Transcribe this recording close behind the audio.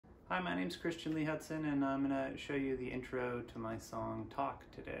Hi, my name's Lee Hutson, and I'm going to show you the intro to my song Talk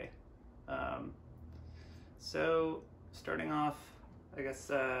today. So starting off, I guess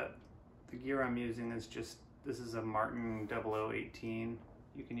the gear I'm using is this is a Martin 0018.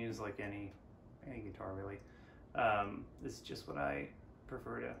 You can use like any guitar really. This is just what I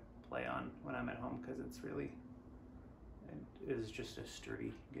prefer to play on when I'm at home because it is just a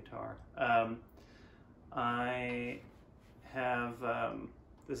sturdy guitar. I have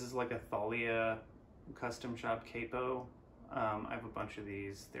this is like a Thalia custom shop capo. I have a bunch of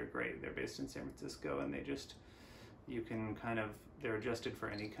these. They're great. They're based in San Francisco, and they're adjusted for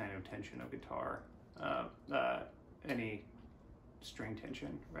any kind of tension of guitar, any string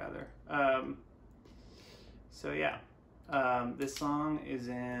tension rather. So yeah, this song is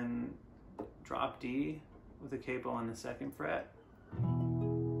in drop D with a capo on the 2nd fret,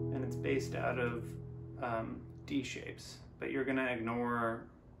 and it's based out of D shapes, but you're gonna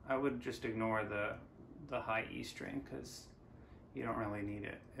I would just ignore the high E string because you don't really need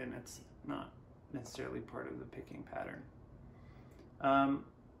it, and it's not necessarily part of the picking pattern.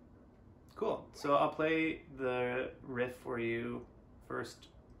 Cool, so I'll play the riff for you first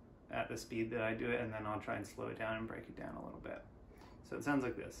at the speed that I do it, and then I'll try and slow it down and break it down a little bit. So it sounds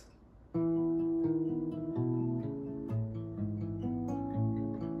like this.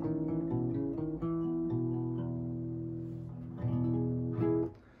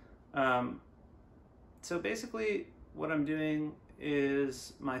 So basically what I'm doing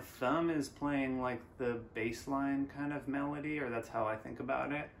is my thumb is playing like the bass line kind of melody, or that's how I think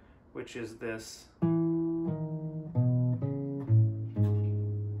about it, which is this. And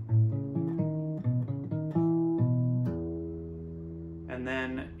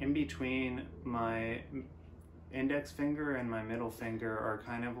then in between, my index finger and my middle finger are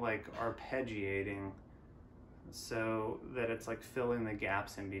kind of like arpeggiating, so that it's like filling the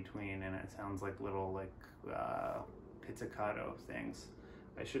gaps in between, and it sounds like little pizzicato things.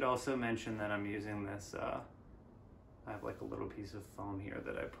 I should also mention that I'm using this, I have like a little piece of foam here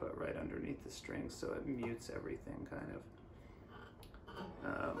that I put right underneath the strings, so it mutes everything kind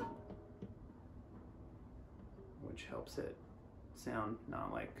of, which helps it sound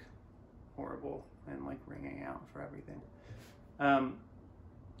not like horrible and like ringing out for everything.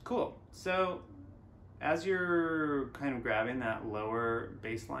 Cool, so as you're kind of grabbing that lower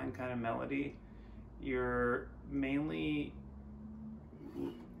bass line kind of melody, you're mainly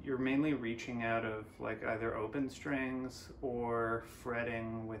reaching out of like either open strings or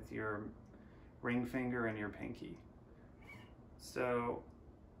fretting with your ring finger and your pinky. So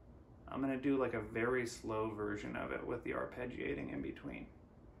I'm gonna do like a very slow version of it with the arpeggiating in between.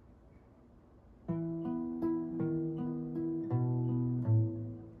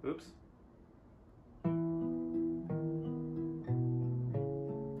 Oops.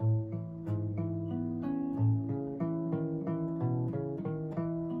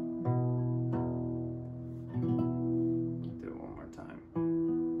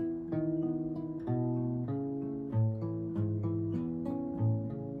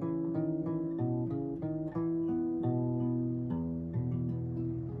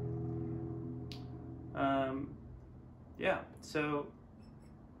 Yeah, so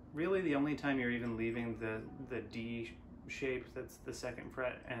really the only time you're even leaving the D shape, that's the 2nd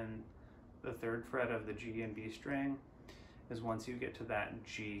fret, and the 3rd fret of the G and B string is once you get to that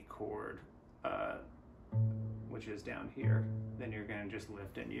G chord, which is down here. Then you're going to just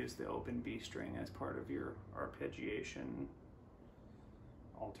lift and use the open B string as part of your arpeggiation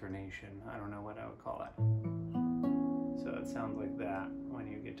alternation. I don't know what I would call it. So it sounds like that when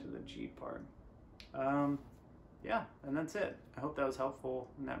you get to the G part. Yeah, and that's it. I hope that was helpful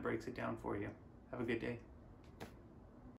and that breaks it down for you. Have a good day.